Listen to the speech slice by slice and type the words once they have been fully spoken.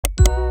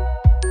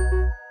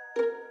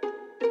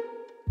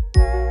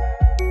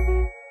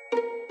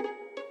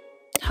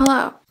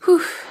Hello.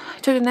 Whew. I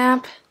took a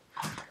nap.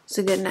 It's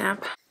a good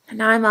nap. And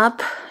now I'm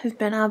up. I've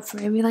been up for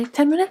maybe like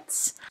 10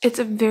 minutes. It's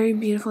a very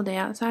beautiful day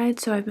outside,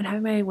 so I've been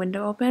having my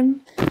window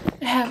open.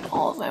 I have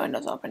all of my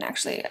windows open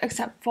actually,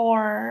 except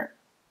for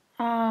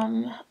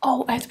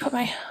oh, I have to put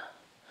my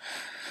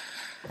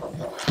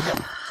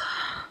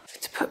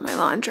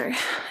laundry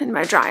in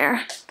my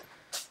dryer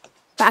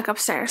back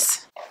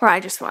upstairs where I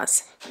just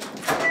was.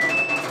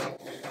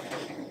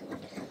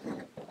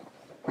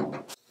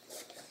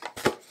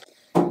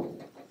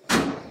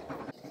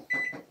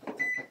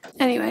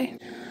 Anyway,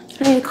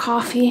 I need a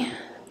coffee. I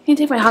need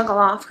to take my huggle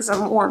off because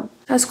I'm warm.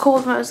 I was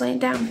cold when I was laying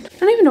down. I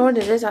don't even know what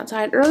it is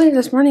outside. Earlier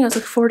this morning it was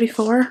like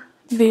 44.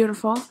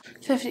 Beautiful.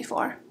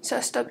 54. So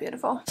still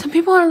beautiful. Some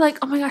people are like,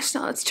 oh my gosh,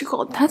 no, it's too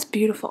cold. That's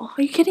beautiful.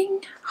 Are you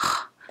kidding?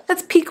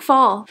 That's peak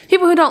fall.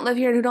 People who don't live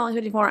here and who don't like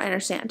 54, I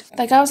understand.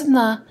 Like I was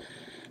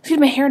getting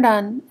my hair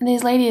done and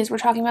these ladies were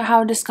talking about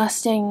how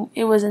disgusting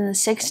it was in the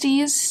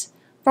 60s.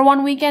 For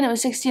one weekend, it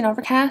was 60 and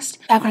overcast.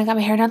 Back when I got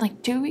my hair done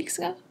like 2 weeks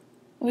ago.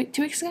 A week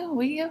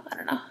ago? I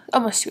don't know.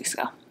 Almost 2 weeks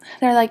ago.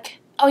 They're like,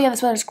 oh yeah,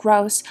 this weather's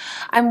gross.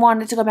 I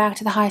wanted to go back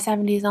to the high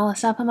 70s and all this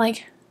stuff. I'm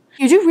like,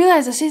 you do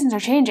realize the seasons are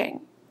changing,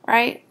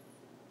 right?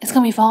 It's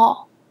gonna be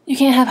fall. You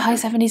can't have high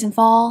 70s in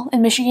fall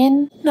in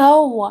Michigan.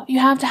 No, you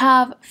have to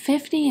have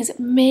 50s,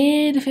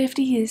 mid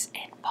 50s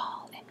in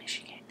fall in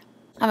Michigan.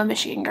 I'm a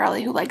Michigan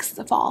girly who likes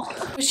the fall.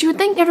 Which you would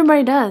think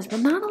everybody does, but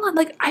not a lot.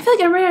 Like, I feel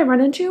like everybody I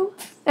run into,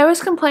 they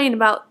always complain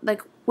about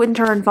like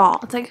winter and fall.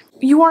 It's like,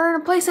 you are in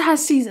a place that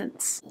has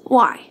seasons.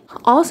 Why?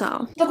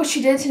 Also, look what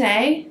she did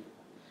today.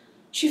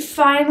 She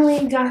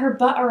finally got her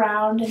butt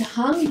around and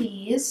hung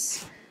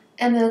these.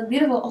 And the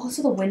beautiful,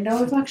 also the window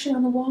reflection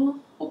on the wall.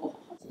 Oh,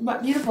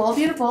 but beautiful,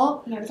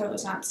 beautiful. I gotta throw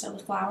this out still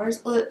with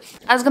flowers. Ugh.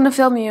 I was gonna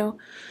film you,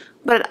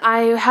 but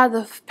I had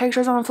the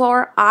pictures on the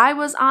floor. I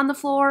was on the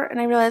floor and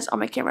I realized, oh,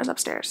 my camera's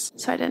upstairs.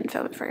 So I didn't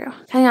film it for you.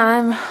 Hang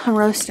on, I'm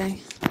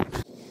roasting.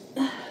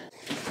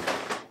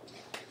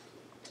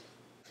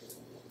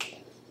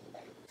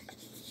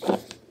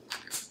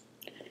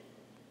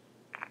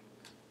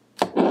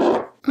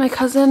 My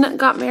cousin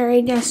got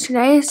married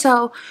yesterday,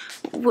 so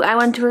I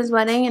went to his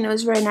wedding and it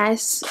was very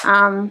nice.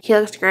 He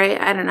looked great.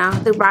 I don't know.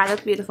 The bride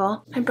looked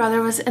beautiful. My brother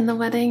was in the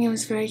wedding. It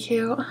was very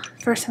cute.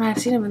 First time I've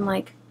seen him in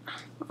like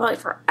probably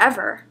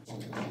forever.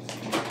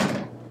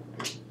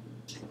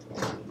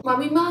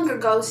 Mommy mug or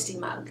ghosty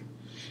mug?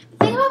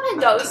 The thing about my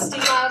ghosty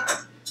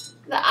mug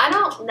that I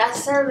don't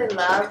necessarily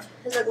love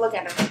is like, look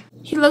at him.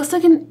 He looks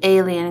like an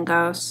alien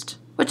ghost,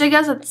 which I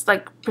guess it's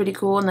like pretty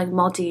cool and like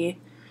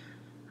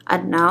I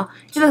don't know.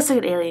 He looks like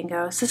an alien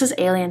ghost. This is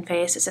alien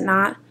face, is it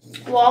not?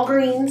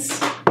 Walgreens.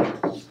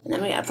 And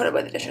then we gotta put it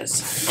away the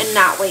dishes. And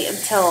not wait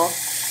until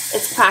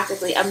it's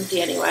practically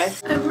empty anyway.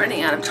 I'm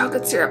running out of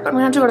chocolate syrup. I'm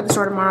gonna have to go to the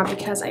store tomorrow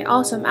because I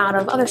also am out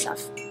of other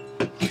stuff.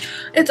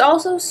 It's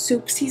also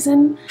soup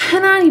season,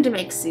 and I need to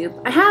make soup.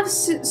 I have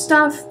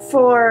stuff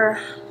for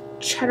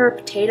cheddar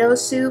potato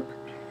soup,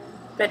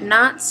 but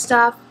not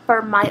stuff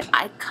for my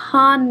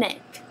iconic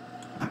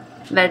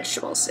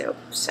vegetable soup.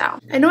 So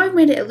I know I've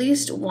made it at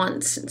least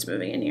once since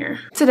moving in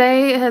here.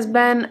 Today has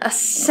been a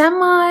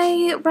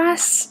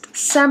semi-rest,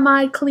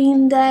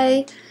 semi-clean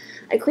day.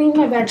 I cleaned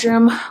my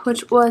bedroom,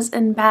 which was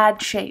in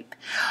bad shape.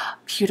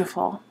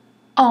 Beautiful.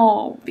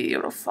 Oh,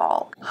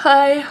 beautiful.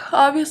 I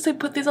obviously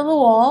put these on the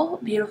wall.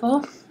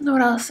 Beautiful.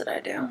 What else did I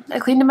do? I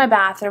cleaned in my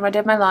bathroom. I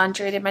did my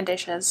laundry. I did my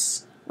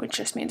dishes, which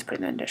just means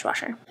putting them in the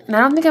dishwasher. And I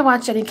don't think I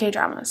watched any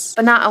K-dramas,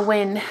 but not a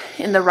win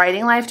in the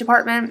writing life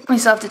department. We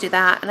still have to do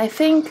that. And I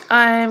think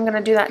I'm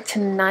gonna do that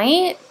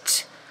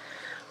tonight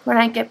when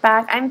I get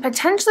back. I'm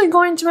potentially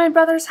going to my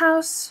brother's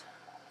house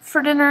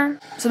for dinner.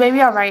 So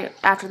maybe I'll write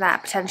after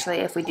that, potentially,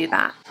 if we do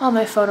that. All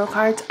my photo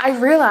cards. I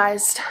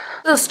realized,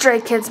 little stray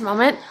kids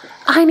moment,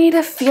 I need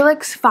a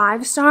Felix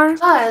 5-star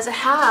because I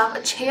have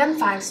a Chan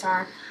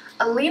 5-star,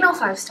 a Lino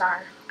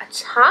 5-star, a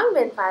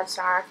Changbin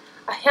 5-star,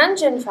 a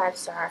Hyunjin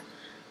 5-star,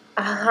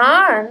 a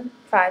Han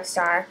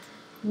 5-star,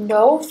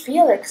 no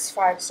Felix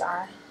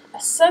 5-star, a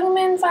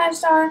Sungmin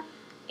 5-star,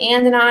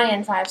 and an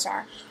Ian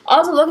 5-star.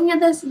 Also, looking at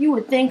this, you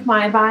would think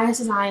my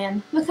bias is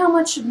Ian. Look how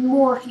much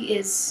more he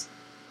is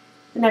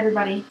than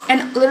everybody.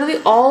 And literally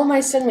all my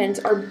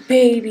Sungmins are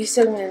baby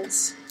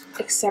Sungmins,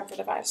 except for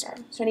the 5-star.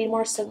 So I need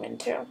more Sungmin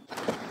too.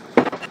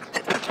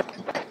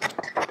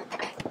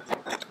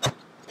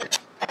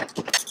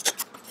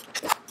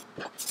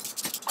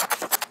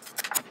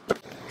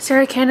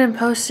 Sarah Cannon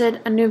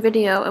posted a new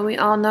video, and we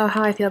all know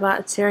how I feel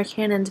about Sarah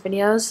Cannon's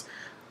videos.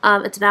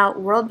 It's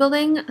about world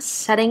building,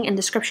 setting, and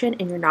description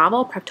in your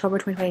novel, Preptober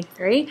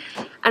 2023.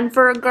 And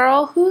for a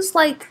girl who's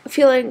like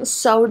feeling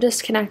so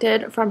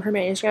disconnected from her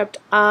manuscript,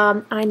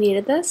 I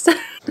needed this. I'm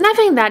not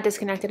feeling that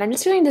disconnected. I'm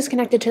just feeling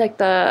disconnected to like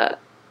the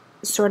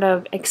sort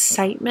of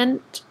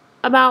excitement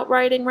about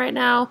writing right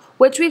now,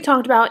 which we've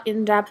talked about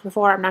in depth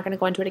before. I'm not going to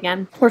go into it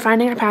again. We're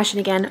finding our passion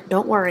again,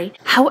 don't worry.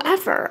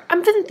 However,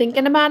 I've been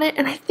thinking about it,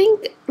 and I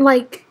think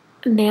like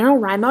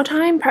NaNoWriMo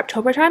time,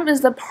 Preptober time,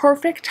 is the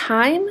perfect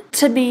time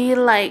to be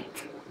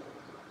like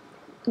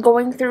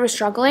going through a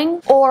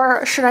struggling,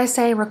 or should I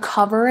say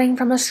recovering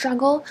from a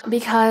struggle,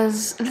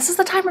 because this is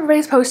the time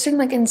everybody's posting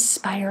like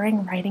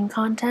inspiring writing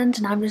content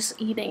and I'm just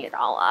eating it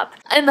all up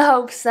in the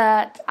hopes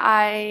that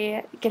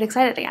I get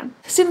excited again.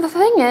 See, the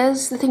thing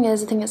is,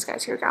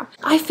 guys, here we go.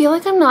 I feel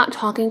like I'm not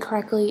talking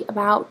correctly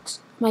about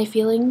my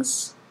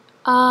feelings,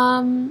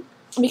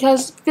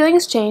 because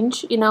feelings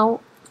change, you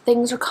know,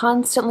 things are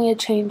constantly a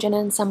changing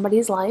in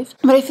somebody's life.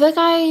 But I feel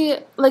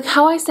like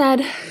how I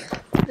said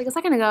like a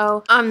second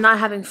ago, I'm not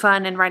having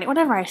fun in writing,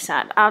 whatever I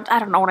said. I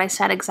don't know what I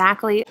said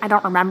exactly. I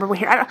don't remember what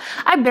here.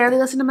 I barely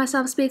listen to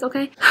myself speak,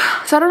 okay?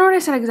 So I don't know what I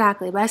said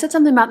exactly, but I said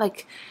something about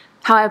like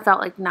how I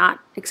felt like not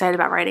excited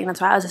about writing. That's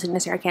why I was listening to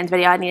Sarah Can's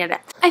video. I needed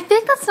it. I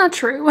think that's not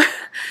true.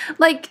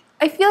 Like,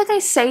 I feel like I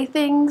say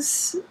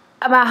things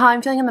about how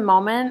I'm feeling in the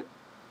moment,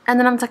 and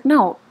then I'm like,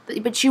 no,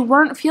 but you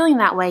weren't feeling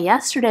that way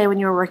yesterday when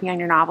you were working on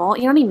your novel.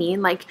 You know what I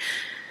mean? Like,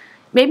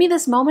 maybe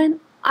this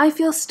moment I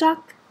feel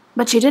stuck,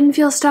 but you didn't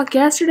feel stuck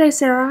yesterday,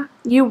 Sarah.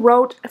 You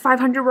wrote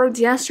 500 words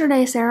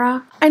yesterday,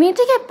 Sarah. I need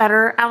to get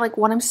better at like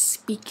when I'm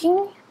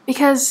speaking,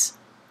 because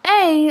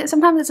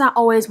sometimes it's not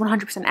always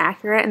 100%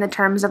 accurate in the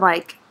terms of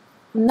like,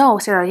 no,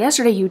 Sarah,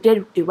 yesterday you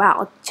did do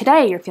well.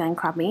 Today you're feeling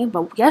crummy,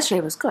 but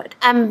yesterday was good.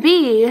 And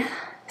B,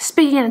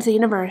 speaking into the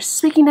universe,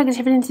 speaking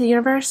negativity into the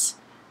universe,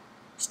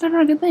 it's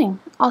never a good thing.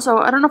 Also,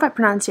 I don't know if I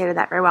pronunciated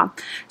that very well.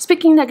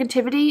 Speaking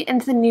negativity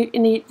into the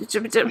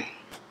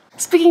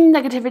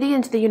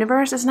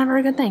universe is never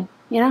a good thing.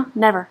 You know,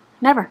 never.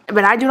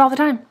 But I do it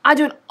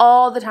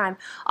all the time.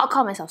 I'll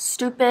call myself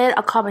stupid.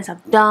 I'll call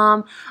myself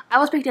dumb. I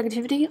will speak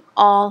negativity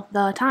all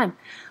the time.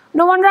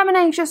 No wonder I'm an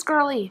anxious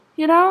girly,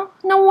 you know?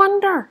 No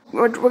wonder.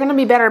 We're going to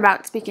be better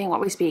about speaking what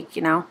we speak,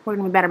 you know? We're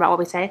going to be better about what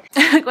we say.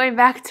 Going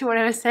back to what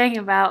I was saying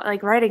about,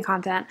 like, writing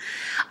content,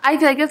 I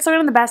feel like it's one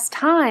of the best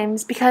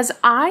times because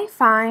I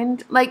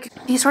find, like,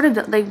 these sort of,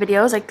 like,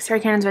 videos, like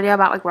Sarah Cannon's video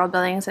about, like, world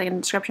building, so, like, in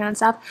the description and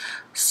stuff,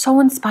 so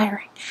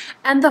inspiring.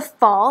 And the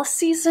fall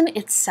season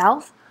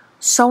itself,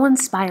 so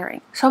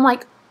inspiring. So I'm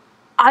like,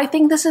 I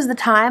think this is the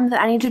time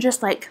that I need to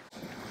just, like,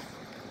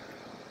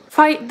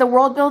 fight the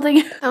world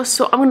building.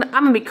 So I'm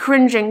gonna be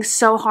cringing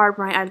so hard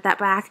when I edit that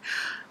back.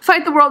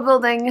 Fight the world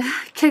building,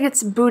 kick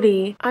its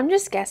booty. I'm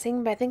just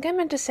guessing, but I think I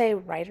meant to say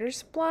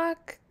writer's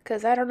block,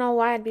 because I don't know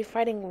why I'd be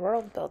fighting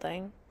world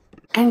building.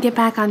 And get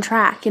back on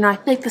track. You know, I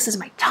think this is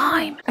my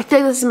time.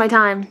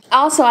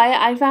 Also,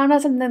 I found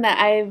out something that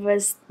I've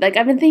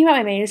been thinking about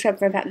my manuscript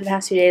for the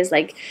past few days,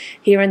 like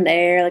here and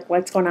there, like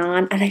what's going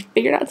on, and I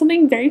figured out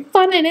something very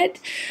fun in it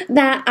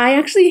that I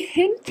actually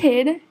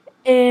hinted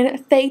in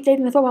fake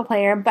dating the football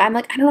player, but I'm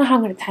like, I don't know how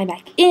I'm going to tie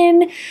back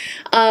in.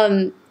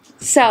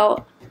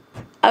 So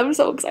I'm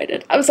so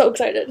excited.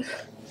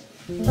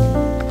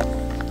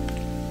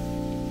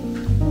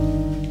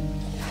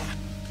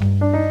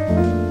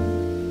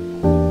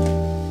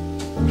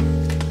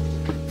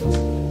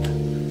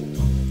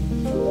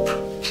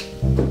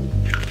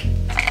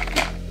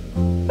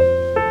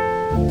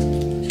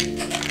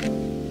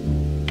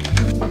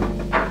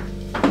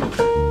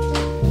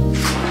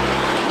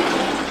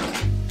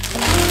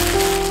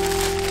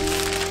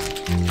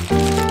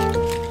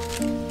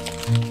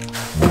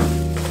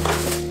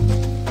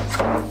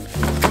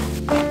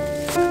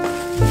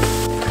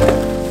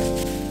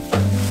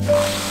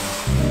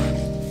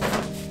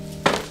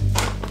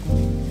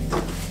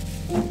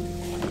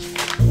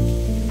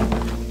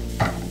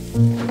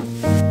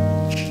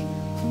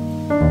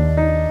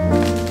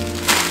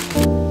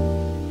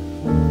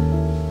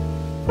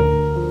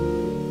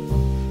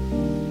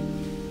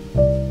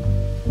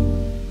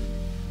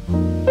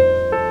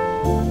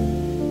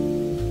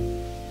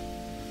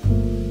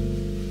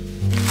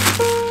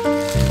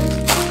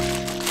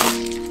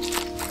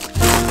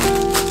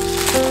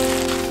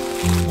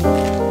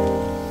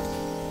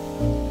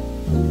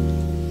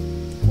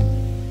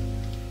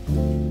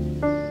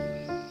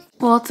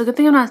 Well, it's a good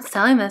thing I'm not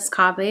selling this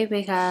copy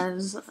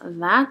because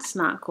that's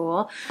not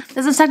cool.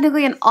 This is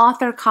technically an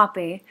author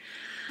copy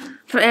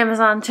for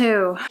Amazon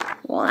too.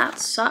 Well, that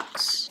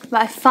sucks.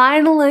 But I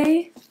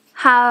finally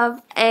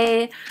have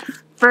a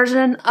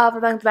version of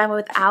Rebelling with the Banner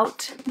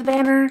without the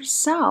banner,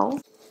 so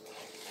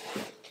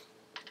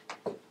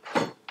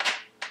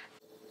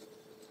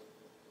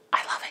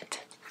I love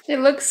it. It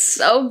looks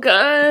so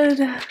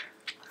good.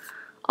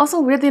 Also,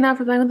 weirdly enough,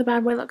 Rebelling with the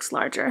Bad Boy looks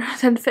larger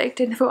than Fake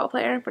Dating Football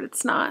Player, but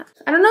it's not.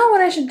 I don't know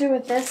what I should do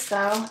with this,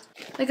 though.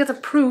 Like, it's a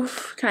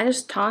proof. Can I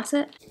just toss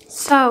it?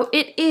 So,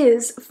 it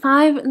is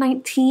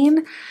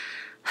 5:19.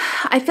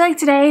 I feel like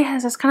today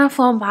has just kind of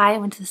flown by. I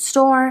went to the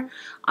store.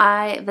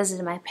 I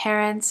visited my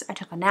parents. I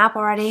took a nap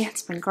already.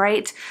 It's been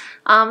great.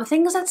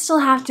 Things that still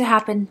have to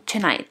happen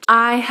tonight.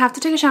 I have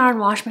to take a shower and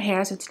wash my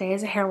hair, so today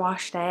is a hair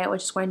wash day,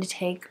 which is going to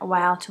take a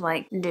while to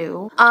like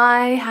do.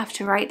 I have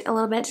to write a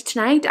little bit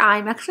tonight.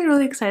 I'm actually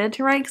really excited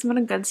to write because I'm in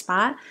a good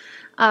spot.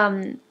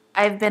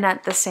 I've been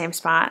at the same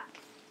spot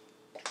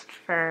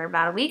for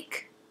about a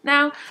week.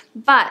 now,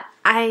 but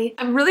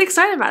I'm really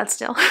excited about it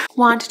still.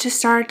 Want to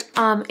start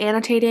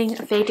annotating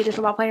fake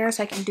football players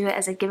so I can do it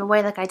as a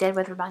giveaway like I did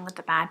with Rebelling with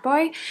the Bad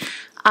Boy.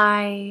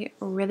 I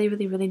really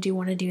do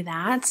want to do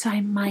that, so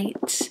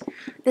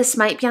this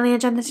might be on the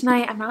agenda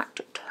tonight. I'm not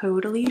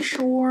totally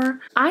sure.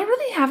 I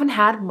really haven't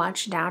had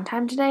much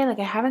downtime today. Like,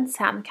 I haven't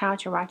sat on the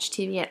couch or watched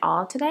TV at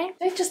all today.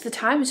 I think just the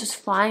time is just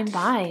flying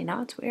by. You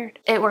know, it's weird.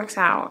 It works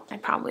out. I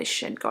probably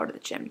should go to the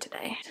gym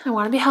today. I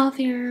want to be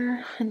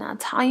healthier, and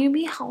that's how you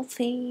be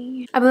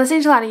healthy. I've been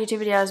listening to a lot of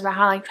YouTube videos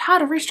about how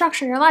to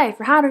restructure your life,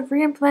 or how to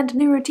re-implement a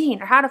new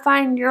routine, or how to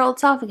find your old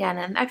self again,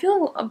 and I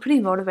feel pretty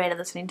motivated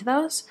listening to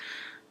those.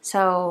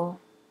 So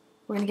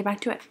we're gonna get back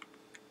to it.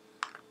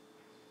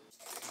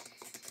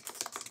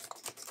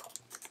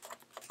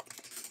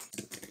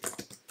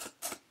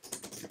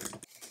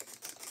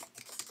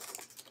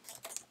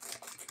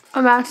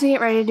 I'm about to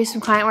get ready to do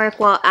some client work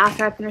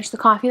after I finish the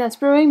coffee that's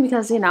brewing,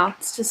 because, you know,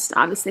 it's just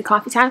obviously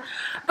coffee time.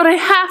 But I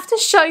have to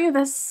show you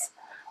this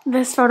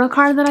photo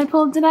card that I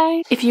pulled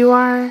today. If you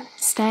are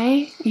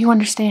Stay, you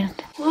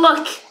understand.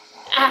 Look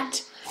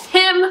at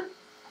him,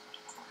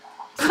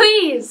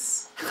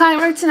 please.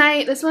 Client work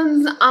tonight. This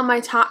one's on my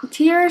top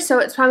tier, so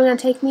it's probably going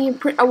to take me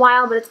a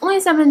while, but it's only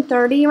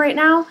 7:30 right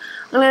now.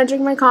 I'm going to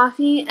drink my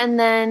coffee and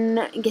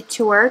then get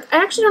to work. I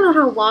actually don't know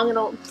how long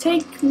it'll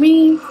take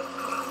me.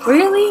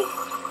 Really?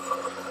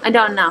 I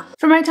don't know.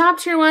 For my top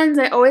tier ones,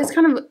 I always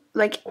kind of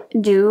like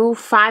do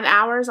 5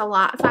 hours a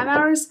lot. 5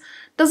 hours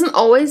doesn't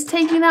always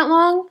take me that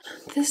long.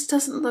 This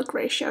doesn't look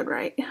ratioed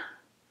right.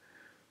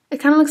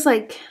 It kind of looks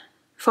like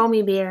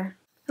foamy beer.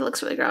 It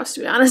looks really gross, to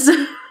be honest.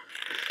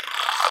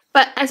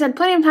 But I said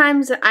plenty of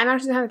times that I'm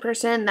actually the type of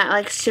person that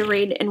likes to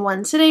read in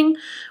one sitting,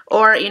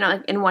 or, you know,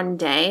 like in one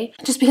day,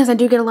 just because I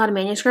do get a lot of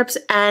manuscripts,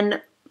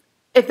 and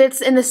if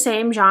it's in the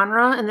same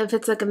genre, and if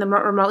it's like in the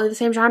remotely the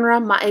same genre,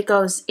 it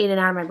goes in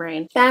and out of my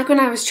brain. Back when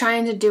I was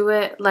trying to do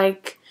it,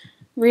 like,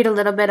 read a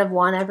little bit of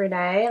one every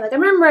day, like, I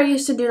remember I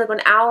used to do like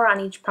 1 hour on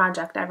each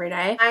project every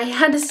day. I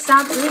had to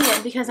stop doing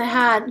it because I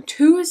had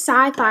 2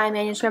 sci-fi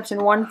manuscripts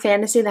and 1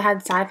 fantasy that had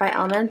sci-fi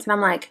elements, and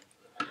I'm like,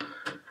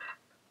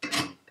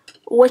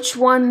 which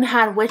one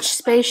had which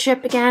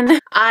spaceship again?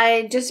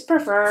 I just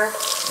prefer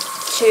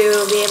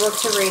to be able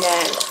to read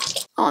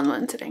it all in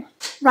one sitting.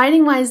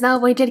 Writing wise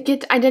though, I did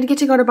get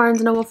to go to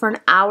Barnes & Noble for an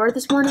hour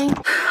this morning.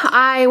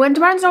 I went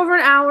to Barnes & Noble for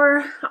an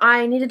hour.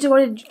 I needed to go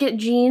to get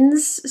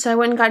jeans, so I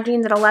went and got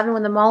jeans at 11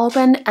 when the mall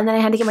opened, and then I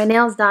had to get my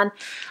nails done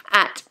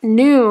at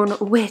noon,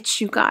 which,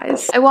 you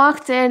guys, I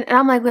walked in and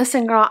I'm like,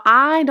 listen girl,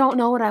 I don't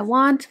know what I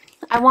want.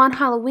 I want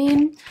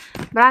Halloween,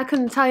 but I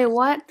couldn't tell you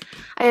what.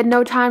 I had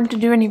no time to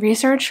do any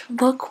research.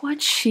 Look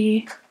what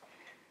she...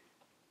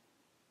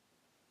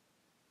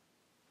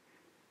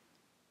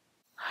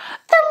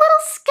 They're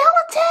little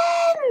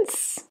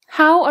skeletons!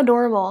 How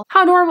adorable.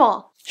 How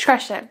adorable. She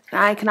crushed it.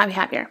 I could not be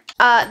happier.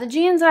 The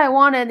jeans that I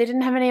wanted, they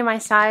didn't have any of my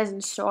size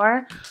in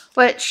store,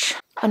 which,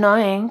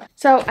 annoying.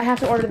 So I have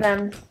to order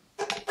them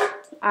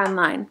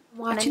online.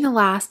 Watching the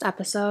last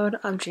episode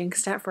of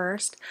Jinxed at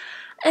First,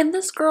 and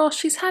this girl,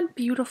 she's had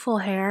beautiful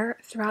hair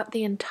throughout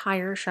the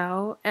entire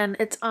show, and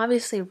it's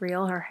obviously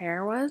real, her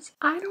hair was.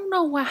 I don't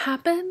know what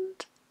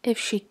happened, if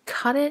she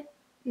cut it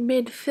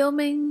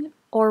mid-filming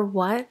or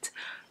what,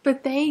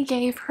 but they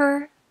gave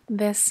her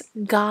this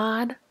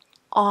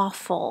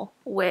god-awful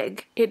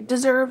wig. It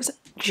deserves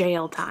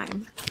jail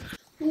time.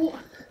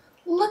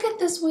 Look at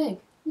this wig.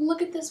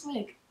 Look at this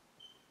wig.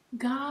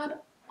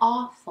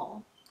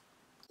 God-awful.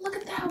 Look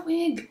at that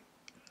wig.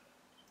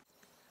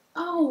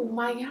 Oh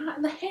my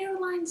god, the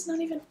hairline's not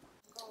even...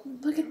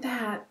 Look at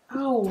that.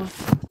 Oh.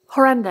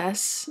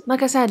 Horrendous.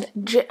 Like I said,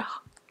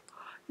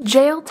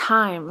 jail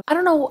time. I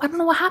don't know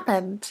what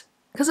happened.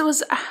 Because it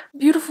was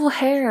beautiful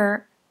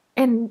hair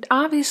and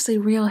obviously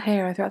real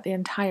hair throughout the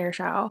entire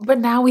show. But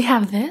now we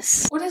have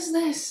this? What is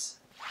this?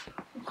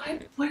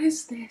 What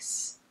is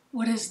this?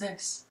 What is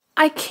this?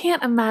 I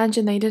can't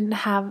imagine they didn't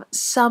have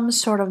some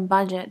sort of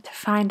budget to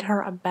find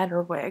her a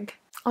better wig.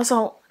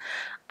 Also,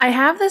 I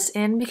have this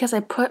in because I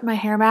put my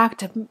hair back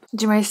to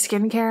do my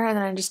skincare and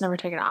then I just never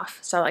take it off.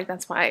 So like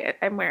that's why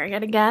I'm wearing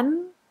it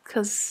again,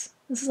 because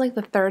this is like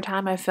the 3rd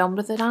time I filmed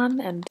with it on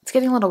and it's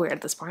getting a little weird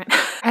at this point.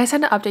 I just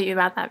had to update you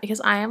about that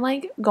because I am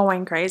like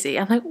going crazy.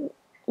 I'm like,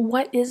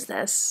 what is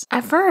this?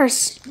 At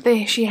first,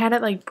 she had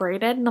it like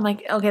braided and I'm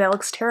like, okay, that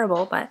looks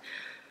terrible, but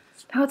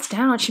now it's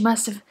down. She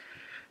must have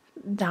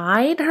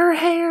dyed her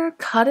hair,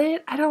 cut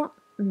it. I don't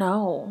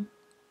know.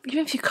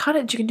 Even if you cut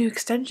it, you can do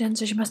extensions,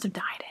 so she must have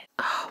dyed it.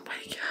 Oh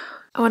my god.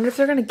 I wonder if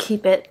they're gonna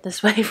keep it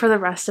this way for the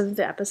rest of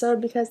the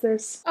episode because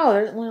there's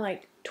only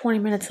like 20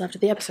 minutes left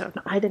of the episode.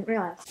 No, I didn't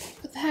realize.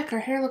 What the heck? Her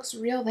hair looks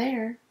real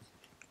there.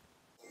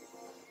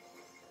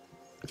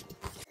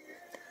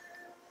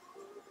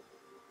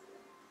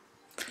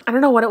 I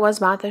don't know what it was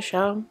about this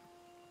show.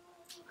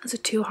 It was a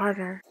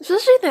two-harder.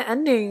 Especially the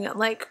ending.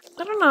 Like,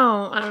 I don't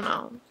know.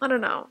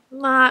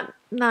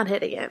 Not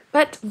hitting it.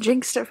 But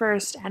Jinxed at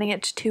First, adding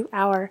it to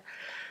 2-hour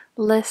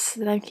lists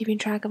that I'm keeping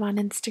track of on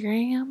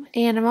Instagram.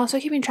 And I'm also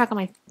keeping track on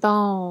my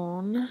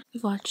phone.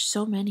 We've watched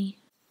so many.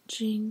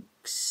 Jinxed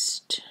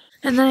next.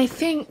 And then I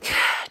think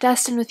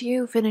Destined with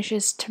You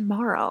finishes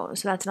tomorrow.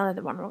 So that's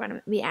another one we're going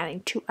to be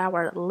adding to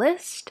our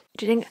list.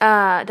 Do you think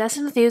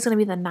Destined with You is going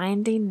to be the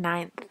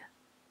 99th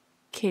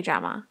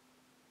K-drama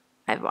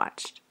I've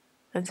watched?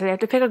 And so we have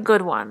to pick a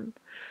good one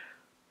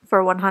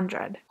for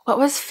 100. What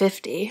was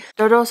 50?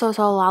 Dodo So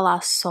So La La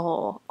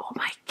Soul. Oh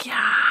my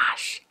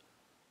gosh.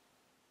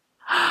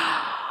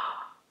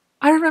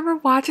 I remember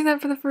watching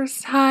that for the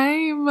first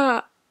time.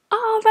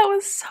 Oh, that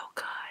was so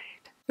good.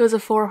 It was a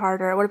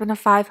 4-harder. It would have been a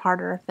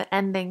 5-harder if the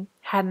ending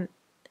hadn't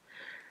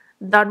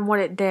done what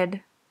it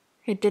did.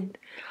 It did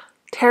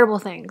terrible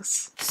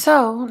things.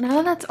 So now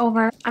that that's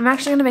over, I'm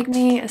actually gonna make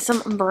me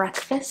some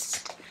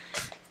breakfast.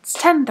 It's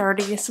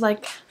 10:30, so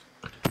like,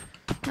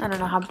 I don't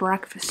know how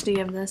breakfasty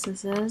of this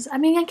is. I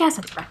mean, I guess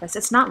it's breakfast.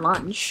 It's not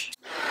lunch.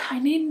 I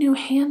need new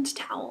hand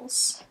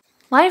towels.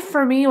 Life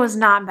for me was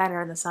not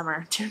better in the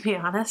summer, to be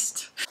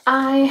honest.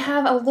 I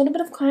have a little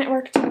bit of client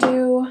work to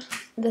do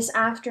this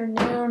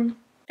afternoon.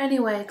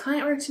 Anyway,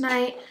 client work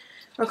tonight,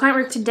 or client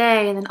work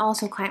today, and then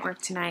also client work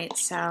tonight,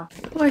 so.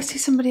 Oh, I see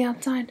somebody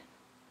outside.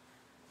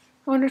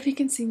 I wonder if he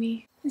can see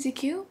me. Is he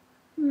cute?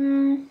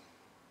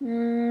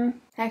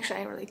 Actually,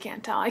 I really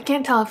can't tell. I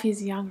can't tell if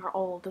he's young or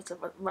old. That's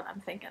what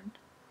I'm thinking.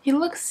 He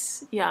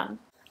looks young.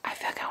 I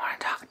feel like I want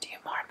to talk to you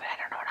more, but I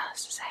don't know what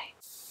else to say.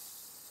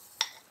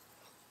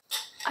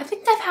 I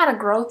think I've had a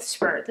growth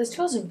spurt. This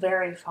feels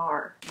very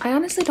far. I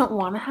honestly don't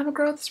want to have a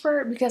growth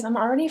spurt because I'm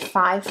already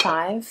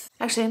 5'5".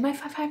 Actually, am I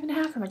 5'5.5"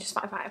 or am I just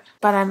 5'5"?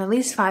 But I'm at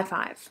least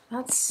 5'5".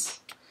 That's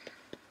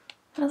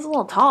a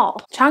little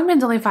tall.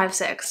 Changbin's only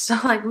 5'6", so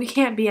like we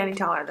can't be any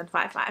taller than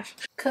 5'5".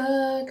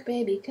 Cook,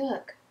 baby,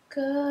 cook.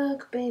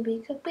 Cook,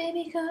 baby, cook,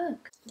 baby,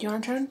 cook. Do you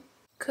want to turn?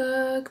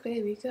 Cook,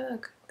 baby,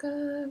 cook.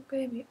 Cook,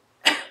 baby.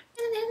 I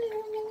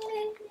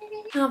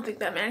don't think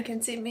that man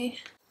can see me.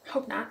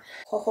 Hope not.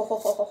 Look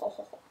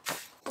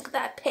at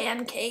that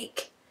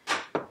pancake.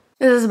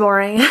 This is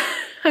boring.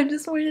 I'm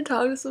just wanting to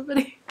talk to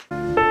somebody.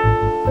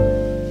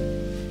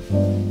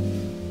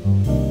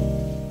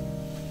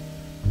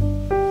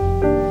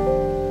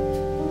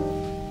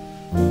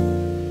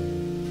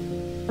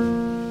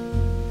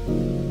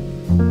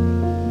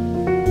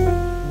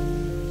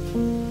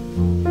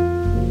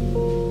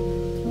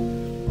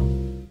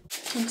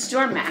 Let's do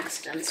our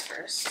max dance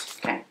first.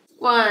 Okay.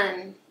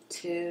 1,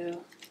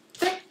 2,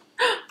 3.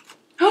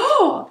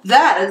 Oh,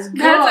 that is good.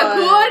 That's a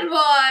good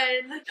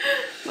one.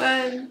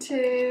 1,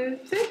 2,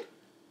 3.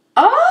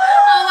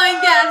 Oh my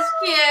gosh,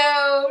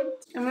 cute.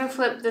 I'm gonna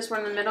flip this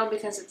one in the middle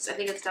because I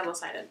think it's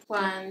double-sided.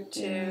 1,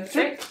 2,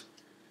 3.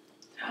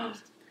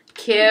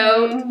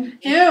 Cute.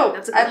 Cute.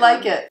 That's a good I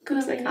like one. it.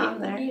 Good Put it on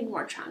there. I need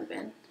more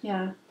Changbin.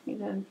 Yeah, you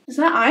did. Is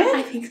that Ian?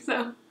 I think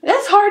so.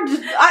 That's hard to.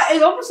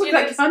 It almost looked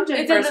like Kanjin for a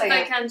It did look second.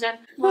 like Kanjin.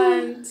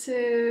 1,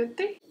 2,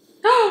 3.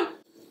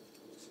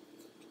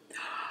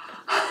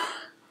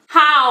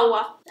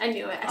 How? I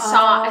knew it. I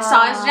saw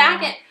his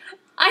jacket.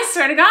 I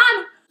swear to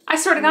God. I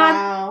swear to God.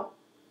 Wow.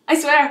 I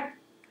swear.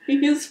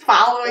 He's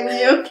following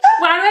you.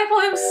 Why did I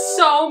pull him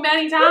so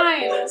many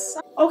times?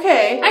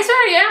 Okay. I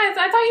swear, yeah.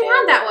 I thought you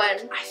had that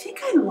one. I think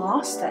I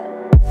lost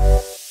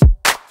it.